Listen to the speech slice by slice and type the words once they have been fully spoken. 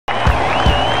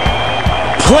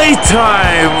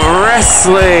Playtime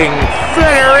Wrestling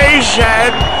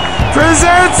Federation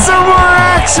presents some more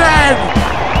action!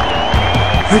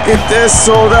 Look at this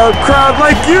sold out crowd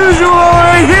like usual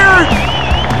right here!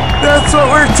 That's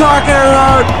what we're talking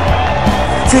about!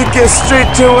 Take us straight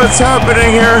to what's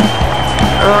happening here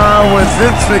with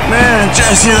Vince McMahon and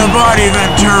Jesse the Body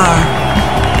Ventura.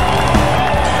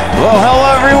 Well,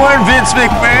 hello everyone, Vince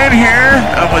McMahon here.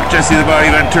 I'm with Jesse the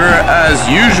Body Ventura as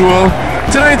usual.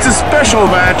 Tonight's a special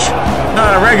match,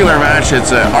 not a regular match,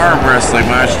 it's an arm wrestling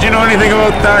match. Do you know anything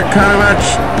about that kind of match,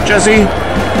 Jesse?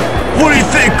 What do you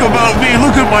think about me?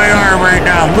 Look at my arm right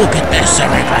now. Look at this,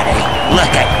 everybody.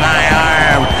 Look at my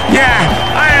arm. Yeah,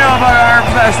 I know about arm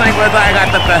wrestling, but I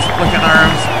got the best looking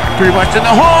arms pretty much in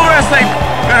the whole wrestling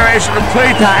federation of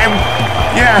Playtime.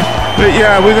 Yeah, but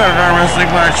yeah, we got an arm wrestling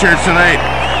match here tonight.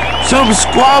 Some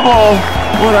squabble,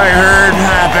 what I heard,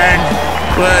 happened,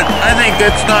 but I think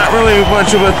it's not really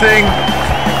much of a thing.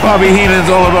 Bobby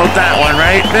Heenan's all about that one,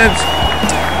 right, Vince?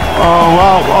 Oh,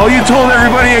 well, you told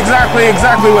everybody exactly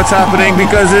what's happening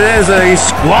because it is a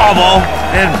squabble,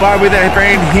 and Bobby the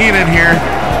Brain Heenan here,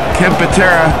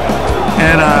 Patera,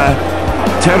 and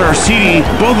Ted Arcidi,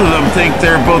 both of them think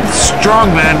they're both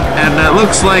strongmen, and it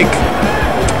looks like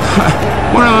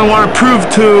one of them want to prove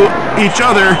to each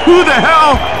other who the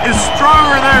hell is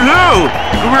stronger than who.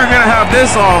 And we're gonna have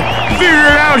this all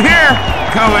figured out here,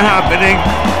 happening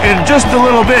in just a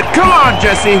little bit. Come on,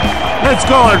 Jesse, let's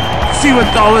go and see what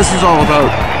all this is all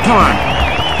about. Come on.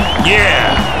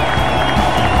 Yeah.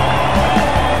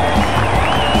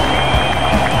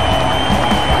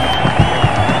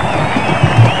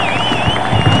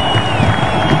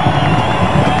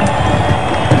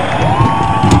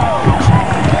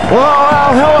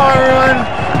 Well, hello everyone.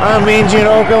 I'm Mean Gene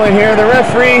Okerlund here. The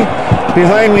referee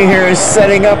behind me here is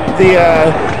setting up the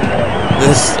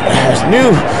this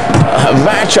new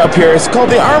match up here. It's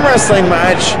called the arm wrestling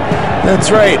match.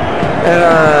 That's right.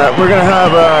 And we're gonna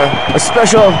have a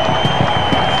special,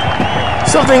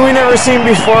 something we never seen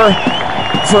before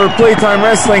for Playtime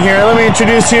Wrestling here. Let me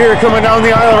introduce you here. Coming down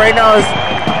the aisle right now is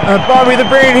Bobby the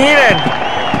Brain Heenan.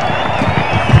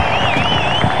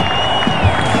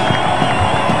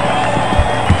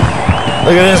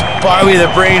 Look at this Bobby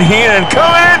the Brain Heenan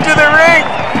coming into the ring.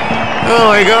 Oh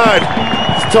my God.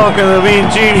 He's talking to Mean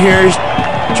Gene here. He's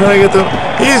trying to get the...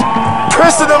 He's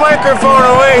pressing the microphone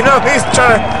away. No, he's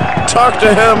trying to talk to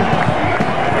him.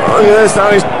 Oh, look at this.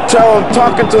 Now he's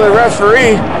talking to the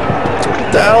referee.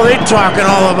 What the hell are they talking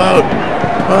all about?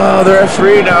 Oh, the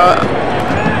referee now.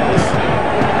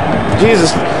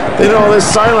 Jesus. They know all this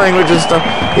sign language and stuff.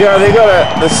 Yeah, they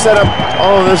gotta set up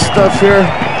all of this stuff here.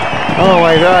 Oh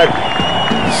my God.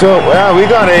 So, yeah, we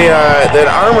got an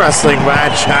arm wrestling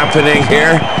match happening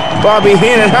here. Bobby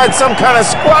Heenan had some kind of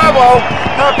squabble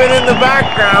happen in the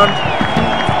background.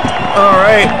 All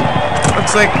right,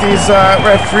 looks like these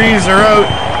referees are out.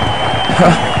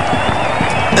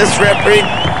 This referee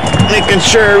making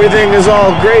sure everything is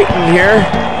all great in here.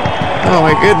 Oh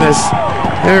my goodness,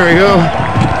 there we go.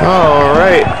 All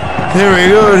right, there we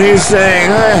go. And he's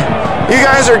saying, hey, you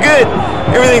guys are good.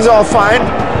 Everything's all fine.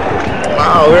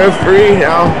 Wow, referee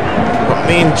now.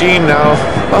 Mean Gene now.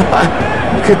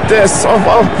 Look at this. Oh,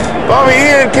 Bobby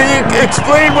Heenan, can you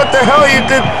explain what the hell you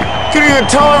did? Can you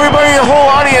tell everybody, the whole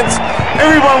audience?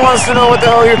 Everyone wants to know what the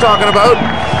hell you're talking about.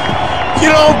 You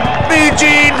know, Mean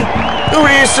Gene,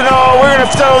 nobody used to know. We're going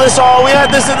to settle this all. We had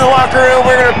this in the locker room.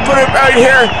 We're going to put it right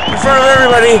here in front of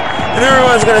everybody, and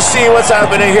everyone's going to see what's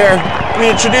happening here. Let me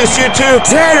introduce you to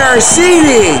Ted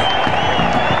Arcidi.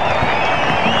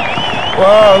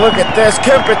 Whoa, look at this.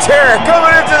 Patera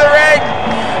coming into the ring.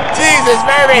 Jesus,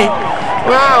 baby.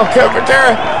 Wow,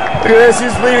 Patera. Look at this.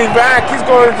 He's leaning back. He's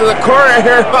going into the corner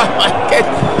here. Oh, my God.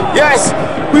 Yes,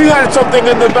 we had something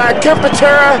in the back.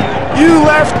 Patera, you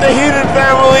left the Heenan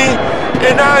family,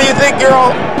 and now you think you're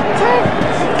all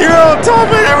tough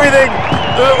and everything.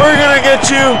 We're going to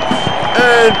get you,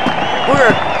 and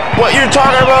what you're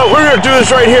talking about, we're going to do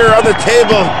this right here on the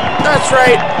table. That's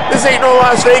right. This ain't no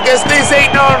Las Vegas. This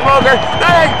ain't no Moger.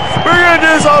 Nothing. We're gonna do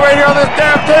this all right here on this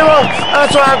damn table.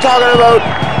 That's what I'm talking about.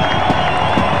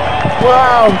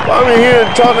 Wow. I'm here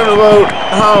talking about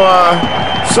how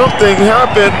something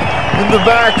happened in the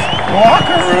back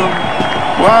locker room.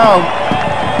 Wow.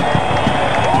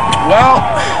 Well,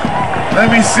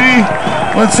 let me see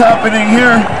what's happening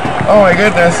here. Oh my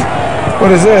goodness.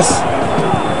 What is this?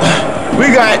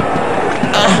 We got,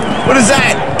 what is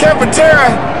that?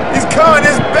 Patera. He's coming,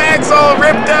 his bag's all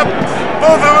ripped up.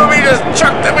 Both of them, he just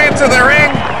chucked them into the ring.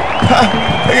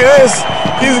 Look at this.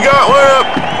 He's got one up.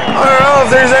 I don't know if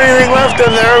there's anything left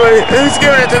in there, but he's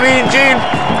giving it to Mean Gene.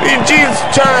 Mean Gene's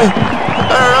trying to,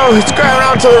 I don't know, Oh, he's grabbing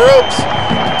onto the ropes.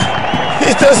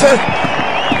 He doesn't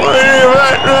want to do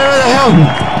that. Whatever the hell.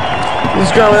 He's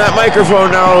grabbing that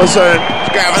microphone now all of a sudden.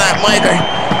 He's grabbing that mic.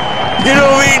 You know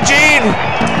me, Gene.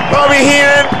 Bobby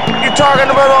Heenan, you're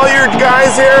talking about all your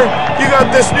guys here? You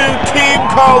got this new team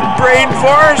called Brain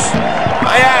Force?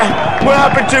 Yeah, what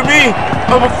happened to me?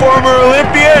 I'm a former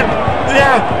Olympian.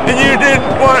 Yeah, and you didn't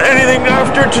want anything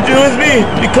after to do with me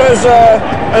because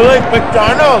I like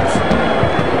McDonald's.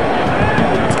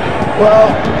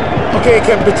 Well, okay,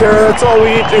 Ken Patera, that's all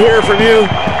we need to hear from you.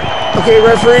 Okay,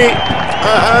 referee,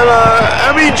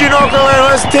 I mean, Gene Okerlund,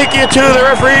 let's take you to the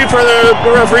referee for the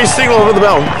referee signal over the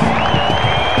bell.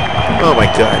 Oh my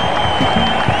God.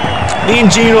 Me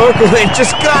and Gene Okerlund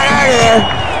just got out of there.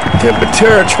 Ken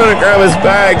Patera trying to grab his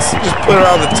bags, just put it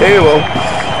on the table.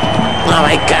 Oh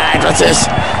my God, what's this?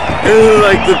 This is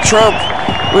like the Trump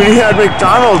when he had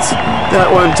McDonald's that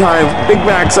one time. Big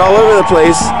Macs all over the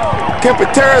place. Ken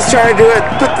Patera's trying to do it.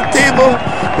 Put the table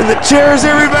and the chairs,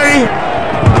 everybody.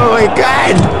 Oh my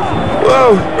God.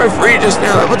 Whoa, referee just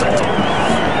nailed it. What the?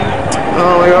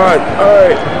 Oh my God. All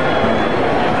right.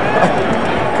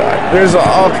 God, there's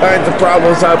all kinds of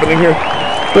problems happening here.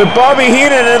 But Bobby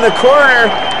Heenan in the corner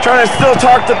trying to still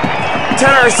talk to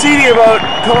Arcidi about,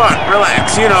 come on,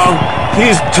 relax, you know.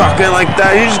 He's talking like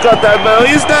that. He just got that medal.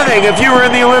 He's nothing. If you were in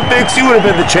the Olympics, you would have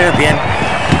been the champion.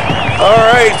 All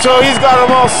right, so he's got them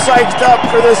all psyched up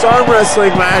for this arm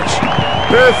wrestling match.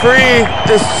 The referee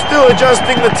is still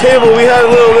adjusting the table. We had a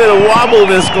little bit of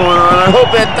wobbleness going on. I hope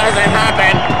that doesn't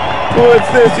happen. What's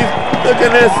this? Look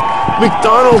at this.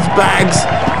 McDonald's bags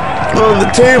on the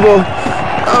table.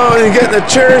 Oh, and you're getting the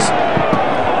chairs.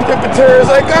 Patera's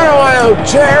like, I don't want no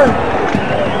chair.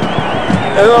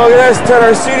 And look at this.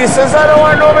 Arcidi says, I don't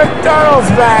want no McDonald's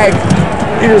bag.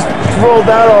 He just rolled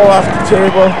that all off the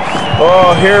table.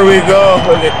 Oh, here we go.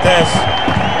 Look at this.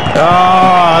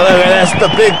 Oh, look at this.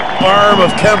 The big arm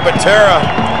of Ken Patera.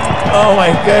 Oh,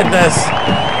 my goodness.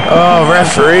 Oh,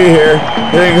 referee here.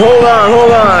 Hold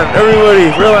on.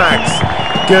 Everybody, relax.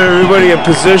 Get everybody in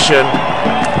position.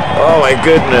 Oh, my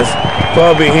goodness.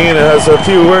 Bobby Heenan has a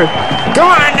few words. Come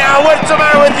on now, what's the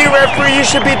matter with you, referee? You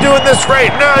should be doing this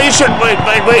right. No, you shouldn't wait,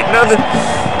 nothing.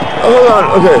 Hold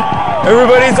on, okay.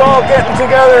 Everybody's all getting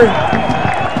together.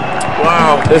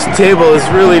 Wow, this table is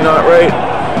really not right.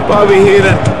 Bobby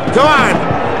Heenan, come on.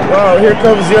 Wow, here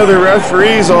comes the other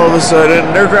referees all of a sudden.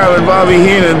 They're grabbing Bobby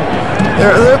Heenan.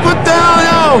 They're what the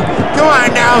hell, no? Come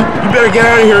on now. You better get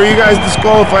out of here. You guys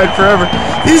disqualified forever.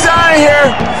 He's out of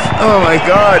here. Oh my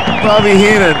God, Bobby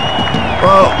Heenan.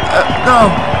 Well,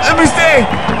 no, let me stay.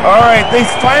 All right, they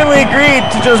finally agreed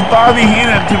to just Bobby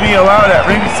Heenan to be allowed at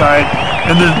ringside,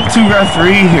 and the two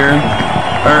referees here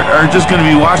are just going to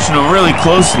be watching him really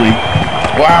closely.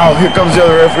 Wow, here comes the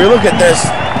other referee. Look at this.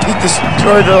 He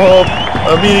destroyed the whole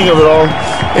meaning of it all.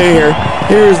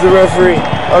 Here's the referee.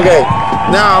 Okay,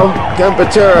 now Ken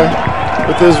Patera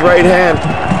with his right hand.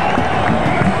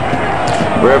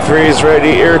 Referee's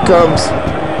ready. Here it comes.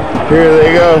 Here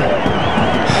they go.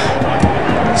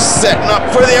 Setting up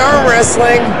for the arm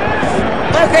wrestling.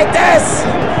 Look at this.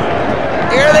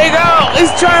 Here they go. He's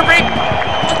trying to break.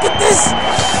 Look at this.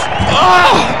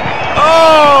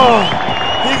 Oh,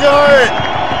 he got it.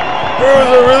 There was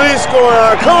a release going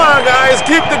on. Come on, guys.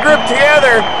 Keep the grip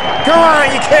together. Come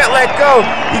on. You can't let go.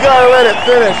 You got to let it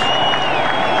finish.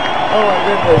 Oh, my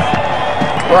goodness.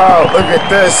 Wow, look at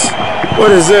this. What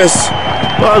is this?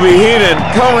 Bobby Heenan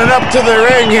coming up to the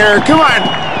ring here. Come on.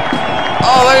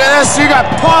 Oh, look at this. You got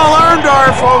Paul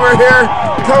Orndorff over here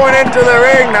coming into the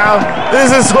ring now.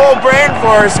 There's this whole brain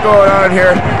force going on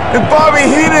here. And Bobby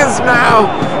Heenan's now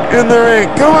in the ring.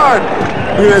 Come on.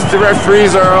 Look at this. The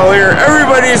referees are all here.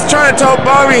 Everybody's trying to tell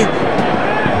Bobby,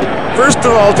 first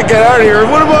of all, to get out of here.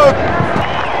 What about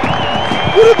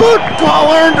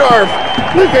Paul Orndorff?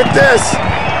 Look at this.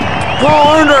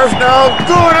 Paul Orndorff now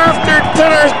going after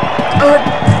Tenor.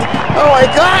 Oh my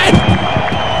God.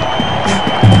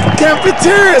 Ken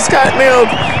Patera's got nailed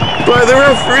by the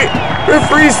referee.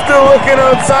 Referee's still looking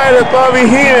outside at Bobby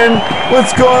Heenan.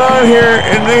 What's going on here?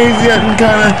 And he's getting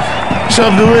kind of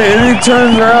shoved away. And he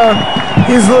turns around.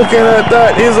 He's looking at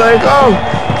that. He's like, oh,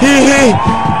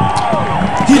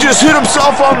 he just hit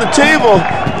himself on the table.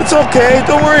 It's okay.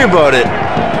 Don't worry about it.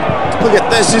 Look at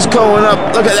this. He's going up.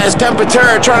 Look at this. Ken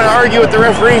Patera trying to argue with the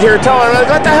referee here, telling him, like,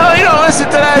 what the hell? You don't listen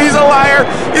to that. He's a liar.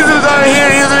 He's out of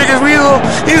here. He's the biggest weasel.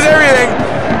 He's everything.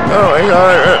 Oh my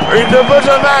God, push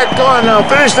him back. Come on now,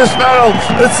 finish this battle.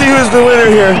 Let's see who's the winner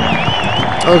here.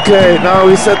 Okay, now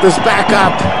we set this back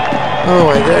up. Oh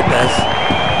my goodness.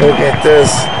 Look at this.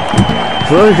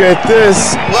 Look at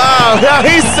this. Wow, now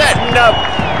he's setting up.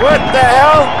 What the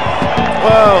hell?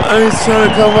 Wow, and he's trying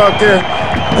to come back here.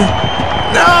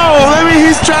 No,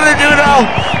 he's trying to do it all.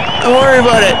 Don't worry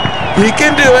about it. He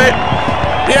can do it.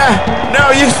 Yeah,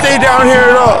 no, you stay down here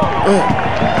at all.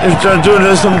 They're doing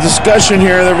some discussion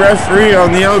here. The referee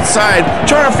on the outside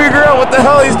trying to figure out what the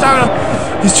hell he's talking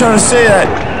about. He's trying to say that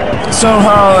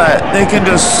somehow that they can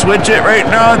just switch it right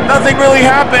now. Nothing really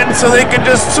happened, so they can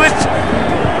just switch.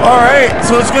 All right,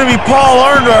 so it's going to be Paul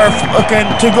Orndorff looking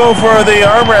to go for the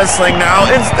arm wrestling now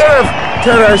instead of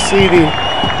Arcidi.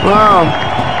 Wow,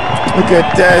 look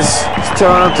at this. He's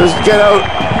telling him to get out.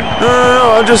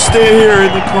 No, I'll just stay here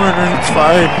in the corner. It's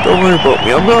fine. Don't worry about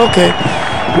me. I'm okay.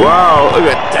 Wow, look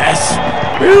at this.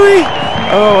 Really?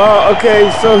 Oh, wow. Okay,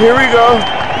 so here we go.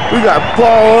 We got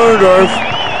Paul Orndorff.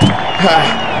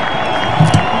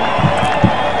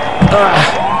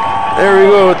 There we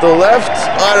go with the left.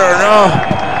 I don't know.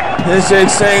 This is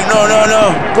saying, no.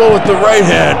 Go with the right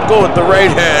hand. Go with the right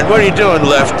hand. What are you doing,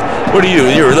 left? What are you?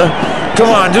 You're left. Come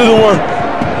on, do the one.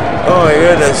 Oh my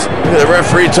goodness. The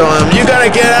referee told him, you gotta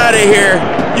get out of here.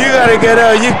 You gotta get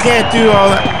out. You can't do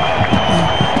all that.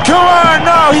 Come on,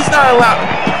 no, he's not allowed.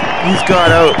 He's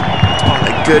got out. Oh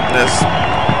my goodness.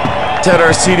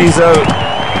 Arcidi's out.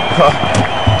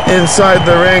 Inside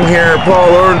the ring here, Paul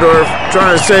Orndorff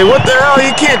trying to say, what the hell?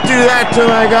 You can't do that to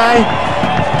my guy.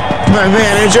 My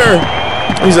manager.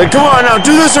 He's like, come on now,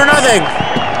 do this or nothing.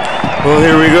 Well,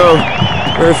 here we go.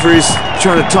 Referee's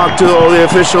trying to talk to all the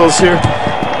officials here.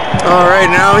 All right,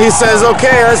 now he says,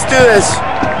 okay, let's do this.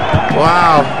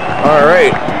 Wow. All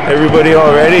right, everybody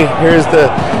all ready? Here's the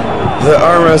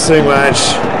arm wrestling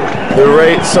match. The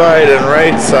right side and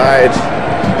right side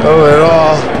of it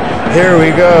all. Here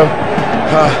we go.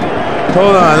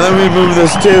 Hold on, let me move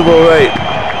this table right.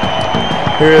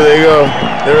 Here they go.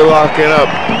 They're locking up.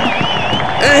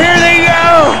 And here they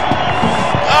go!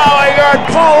 Oh my god,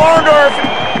 Paul Orndorff!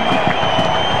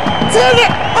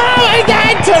 Oh my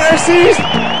god, Tennessee's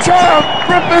trying to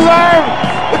rip his arm!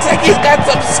 Looks like he's got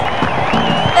some...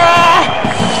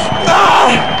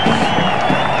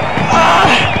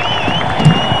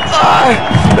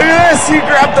 Look at this, he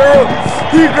grabbed the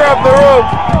rope!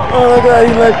 Oh look at that,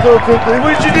 he let go quickly.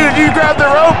 What did you do? Did you grab the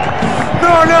rope?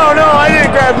 No, I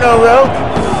didn't grab no rope.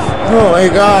 Oh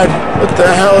my god, what the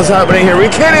hell is happening here?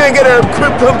 We can't even get a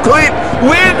complete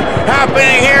win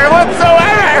happening here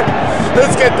whatsoever!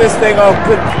 Let's get this thing all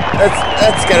good.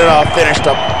 Let's get it all finished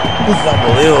up. This is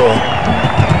unbelievable.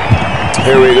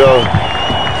 Here we go.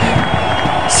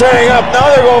 Setting up, now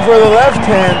they're going for the left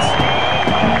hands.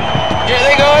 Here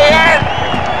they go again!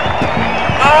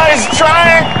 Oh, he's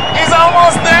trying! He's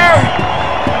almost there!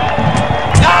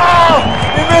 Oh!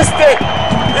 He missed it!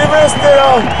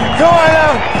 Oh! Come on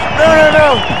now!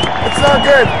 No! It's not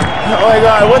good! Oh my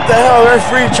god, what the hell?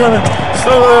 Referee trying to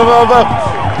slow them up.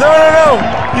 No!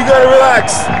 You gotta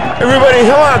relax. Everybody,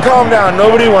 come on, calm down.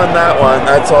 Nobody won that one.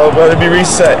 That's all about to be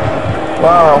reset.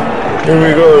 Wow. Here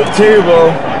we go. The table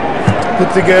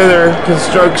put together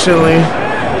constructionally.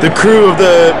 The crew of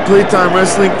the Playtime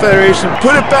Wrestling Federation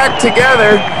put it back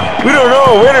together. We don't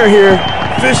know a winner here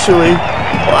officially.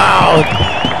 Wow.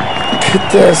 Look at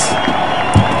this.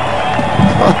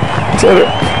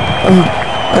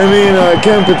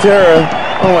 Ken Patera.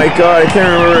 Oh my god, I can't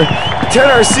remember.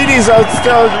 Arcidi's out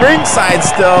still, ringside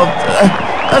still.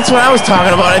 That's what I was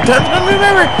talking about. I don't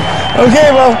remember.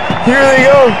 Okay, well, here they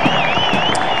go.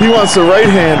 He wants the right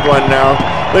hand one now.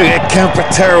 Look at Ken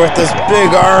Patera with his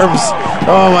big arms.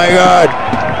 Oh my god.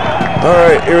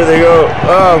 Alright, here they go.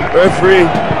 Oh, referee,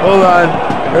 hold on.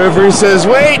 Referee says,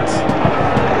 wait!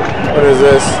 What is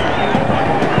this?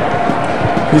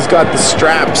 He's got the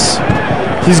straps.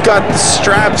 He's got the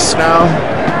straps now.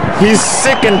 He's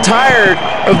sick and tired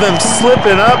of them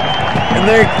slipping up and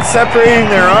they're separating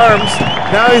their arms.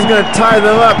 Now he's gonna tie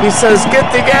them up. He says,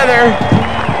 get together.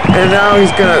 And now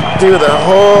he's gonna do the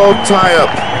whole tie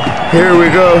up. Here we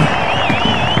go.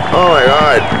 Oh my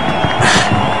god.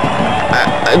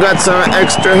 I got some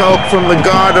extra help from the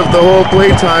god of the whole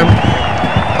Playtime.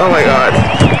 Oh my god.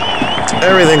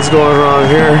 Everything's going wrong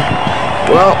here.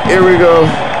 Well, here we go.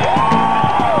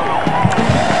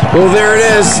 Well, there it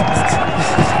is.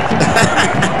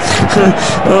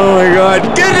 Oh my god.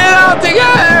 Get it all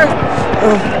together!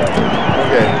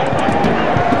 Okay.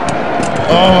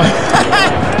 Oh,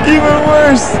 even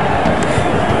worse.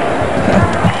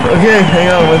 Okay, hang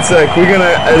on one sec. We're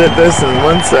gonna edit this in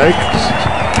 1 sec.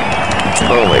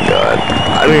 Oh my god.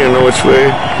 I don't even know which way.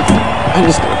 I'm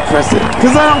just gonna press it.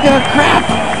 Because I don't give a crap!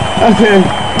 Okay.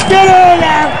 Get in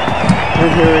there! And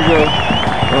here we go.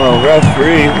 Oh,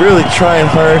 referee. Really trying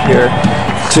hard here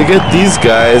to get these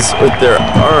guys with their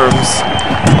arms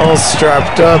all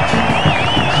strapped up.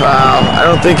 Wow, I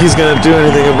don't think he's gonna do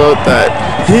anything about that.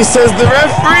 He says the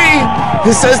referee,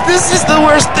 he says this is the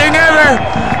worst thing ever.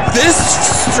 This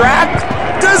strap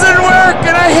doesn't work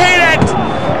and I hate it.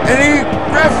 And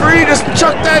referee just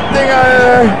chucked that thing out of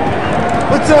there.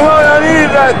 What the hell, I needed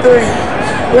that thing.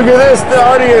 Look at this, the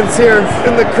audience here,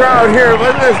 in the crowd here.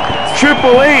 Look at this,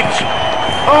 Triple H.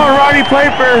 Oh, Roddy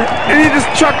Piper. And he just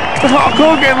chucked Hulk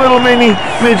Hogan, little mini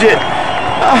midget.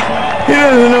 He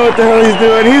doesn't know what the hell he's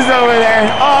doing. He's over there.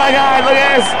 Oh my God, look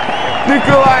at this.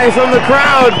 Nikolai from the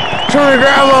crowd trying to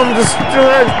grab him. Just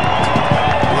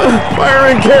fire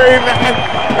and carry, man.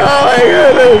 Oh my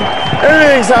goodness.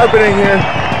 Everything's happening here.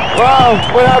 Wow,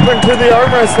 what happened to the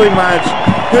arm wrestling match?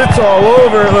 It's all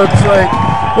over, it looks like.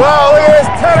 Wow, look at this.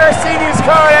 Arcidi's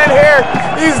coming in here.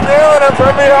 He's nailing him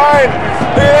from behind.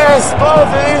 Look at this, both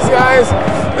of these guys.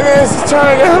 Look at this, he's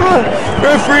trying to get him.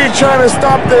 Referee trying to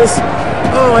stop this.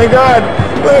 Oh my God,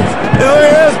 look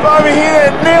at this, Bobby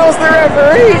Heenan nails the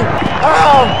referee.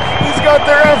 Oh, he's got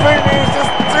the referee and he's just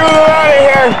threw him out of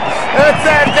here. That's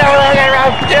that devil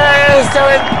ref. Yeah, so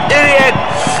an idiot.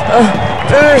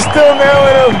 They're still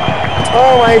nailing him.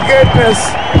 Oh my goodness.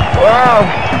 Wow,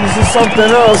 this is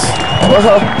something else.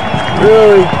 Wow,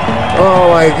 really? Oh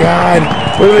my God,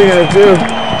 what are we gonna do?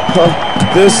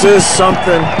 This is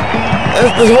something.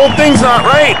 This whole thing's not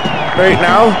right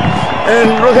now.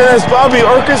 And look at this, Bobby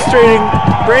orchestrating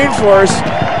brain force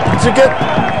to get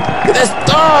this.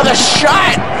 Oh, the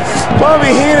shot! Bobby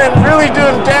Heenan really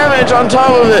doing damage on top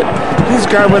of it. He's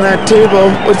grabbing that table.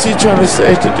 What's he trying to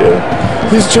say to do?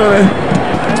 He's trying to.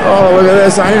 Oh, look at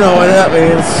this. I know what that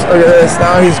means. Look at this.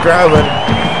 Now he's grabbing.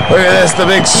 Look at this. The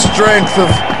big strength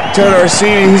of Ted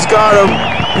Arcidi. He's got him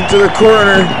into the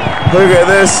corner. Look at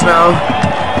this now.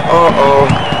 Uh-oh.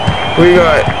 We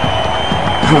got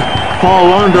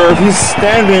Paul Orndorff, he's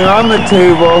standing on the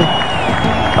table.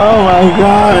 Oh my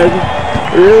God,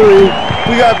 really?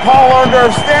 We got Paul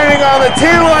Orndorff standing on the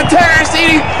table on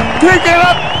Arcidi, pick it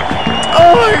up.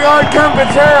 Oh my God,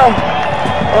 Patera.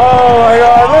 Oh my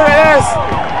God, look at this.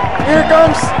 Here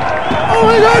comes, oh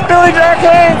my God, Billy Jack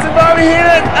Haynes and Bobby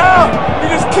Heenan. Oh,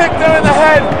 he just kicked him in the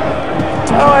head.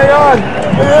 Oh my God,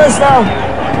 look at this now.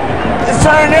 He's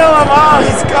trying to nail him. Oh,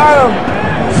 he's got him.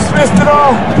 He's missed it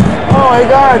all. Oh my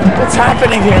God, what's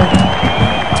happening here?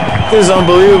 This is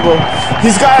unbelievable.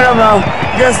 He's got him now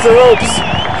against the ropes.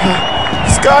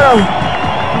 He's got him.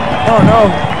 Oh no.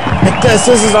 Like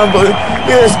this is unbelievable.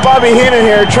 Look at this Bobby Heenan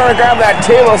here trying to grab that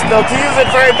table still to use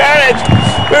it for advantage.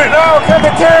 But no,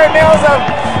 Patera nails him.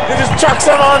 He just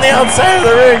chucks him on the outside of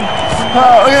the ring.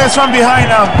 Oh, look at this from behind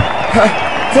now.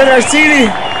 Ted Arcidi.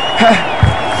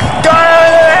 Got him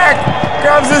in the neck.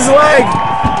 Grabs his leg.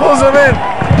 Pulls him in.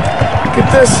 Get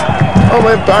this. Oh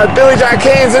my God, Billy Jack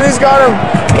Haynes, and he's got him.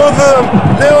 Both of them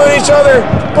nailing each other.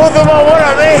 Both of them on one.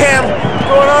 Mayhem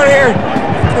going on here.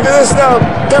 Look at this now.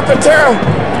 Patera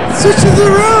switches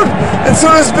around, and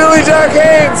so does Billy Jack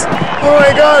Haynes. Oh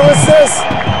my God, what's this?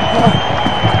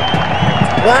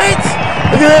 What?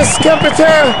 Look at this,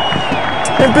 Patera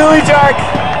and Billy Jack.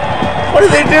 What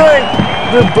are they doing?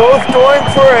 They're both going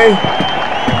for a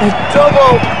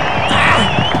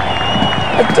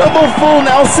double full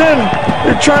Nelson.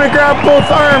 They're trying to grab both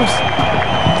arms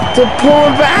to pull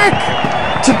him back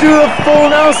to do the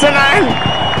full Nelson on.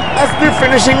 That's their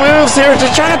finishing moves here. They're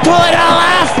trying to pull it all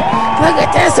off. Look at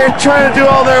this. They're trying to do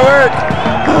all their work.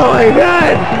 Oh my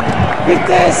God. Look at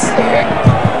this.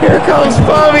 Here comes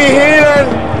Bobby Heenan.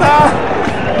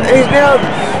 He nailed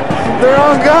the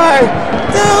wrong guy.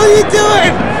 What the hell are you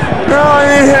doing? No, I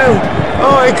need him.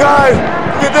 Oh my God.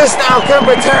 Look at this now.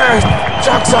 Patera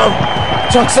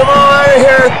chucks him all out of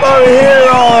here. Bobby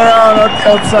Heenan all around on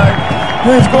the outside.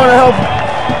 Who's going to help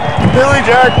Billy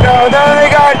Jack now? Now they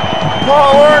got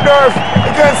Paul Orndorff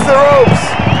against the ropes.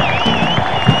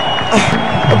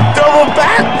 A double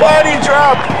back body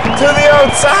drop to the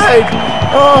outside.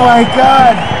 Oh my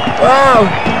God. Wow.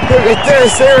 Look at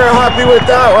this. They were happy with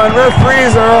that one.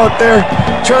 Referees are out there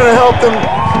trying to help them,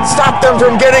 stop them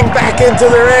from getting back into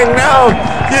the ring. No,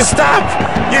 you stop.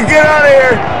 You get out of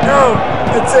here. No,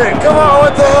 that's it. Come on,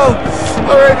 what the hell?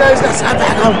 All right, guys, let's get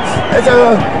back up.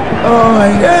 Oh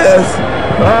my goodness.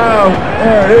 Wow,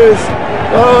 there it is.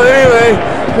 Oh, anyway,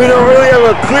 we don't really have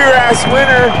a clear-ass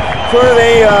winner for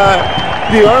the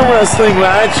arm wrestling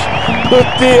match, but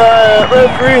the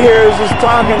referee here is just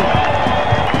talking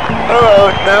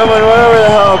about them and whatever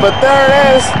the hell, but there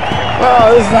it is.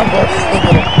 Wow, this is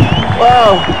unbelievable.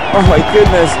 Wow, oh my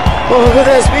goodness. Oh, look at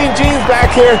this, Mean Gene's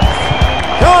back here.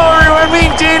 Hello everyone,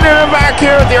 Mean Gene, and I'm back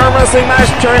here at the arm wrestling match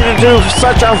turned into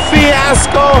such a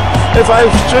fiasco, if I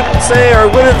shouldn't say or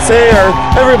wouldn't say, or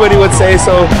everybody would say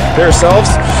so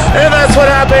themselves. And that's what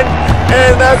happened.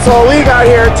 And that's all we got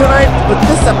here tonight with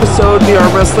this episode, the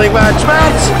arm wrestling match.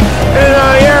 And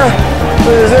yeah,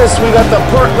 what is this? We got the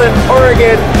Portland,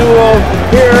 Oregon duo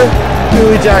here,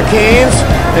 Billy Jack Haynes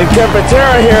and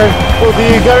Patera here. Well, do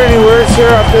you got any words here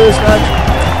after this match?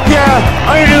 Yeah,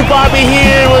 I knew Bobby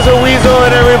Heenan was a weasel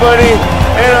and everybody,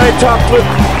 and I talked with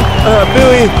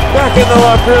Billy back in the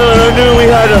locker room, and I knew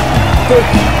we had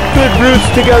good roots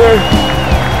together.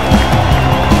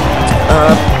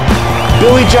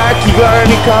 Billy Jack, you got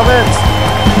any comments?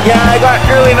 Yeah, I got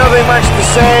really nothing much to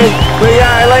say, but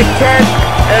yeah, I like Ken,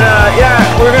 and yeah,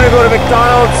 we're gonna go to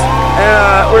McDonald's,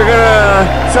 and we're gonna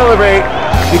celebrate,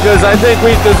 because I think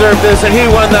we deserve this, and he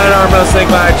won that arm wrestling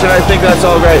match, and I think that's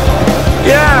all great.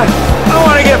 Yeah, I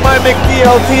want to get my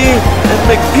McDLT and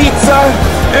McPizza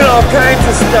and all kinds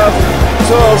of stuff,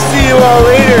 so I'll see you all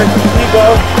later,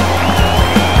 people.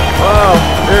 Wow,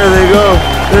 there they go,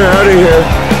 they're out of here.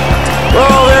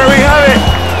 Well, there we have it.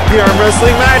 The arm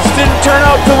wrestling match didn't turn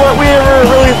out to what we ever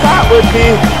really thought would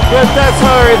be, but that's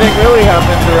how everything really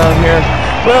happens around here.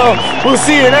 Well, we'll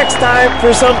see you next time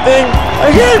for something,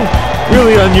 again,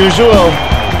 really unusual.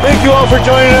 Thank you all for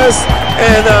joining us,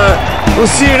 and we'll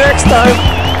see you next time.